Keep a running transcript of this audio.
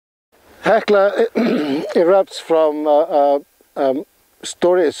Hekla erupts from a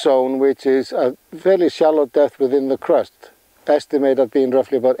storage zone which is a fairly shallow depth within the crust, estimated being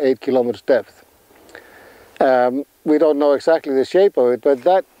roughly about 8 kilometers depth. We don't know exactly the shape of it, but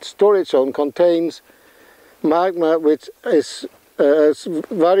that storage zone contains magma which is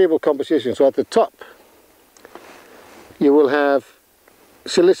variable composition. So at the top you will have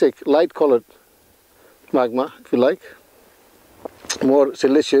silicic, light colored magma, if you like, more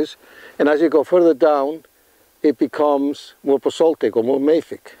silicious, and as you go further down it becomes more basaltic or more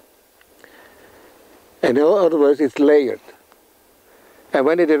mafic. And in other words, it's layered. And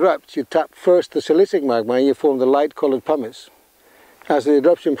when it erupts, you tap first the silicic magma and you form the light colored pumice. As the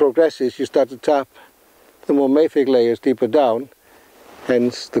eruption progresses, you start to tap the more mafic layers deeper down,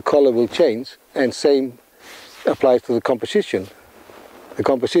 hence the color will change, and same applies to the composition. The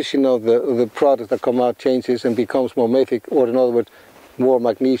composition of the products that come out changes and becomes more mafic, or in other words, more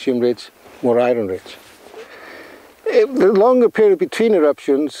magnesium rich, more iron rich. The longer period between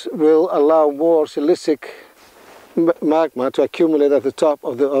eruptions will allow more silicic magma to accumulate at the top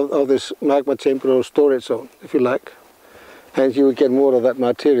of this magma chamber or storage zone, if you like. And you will get more of that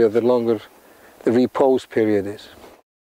material the longer the repose period is.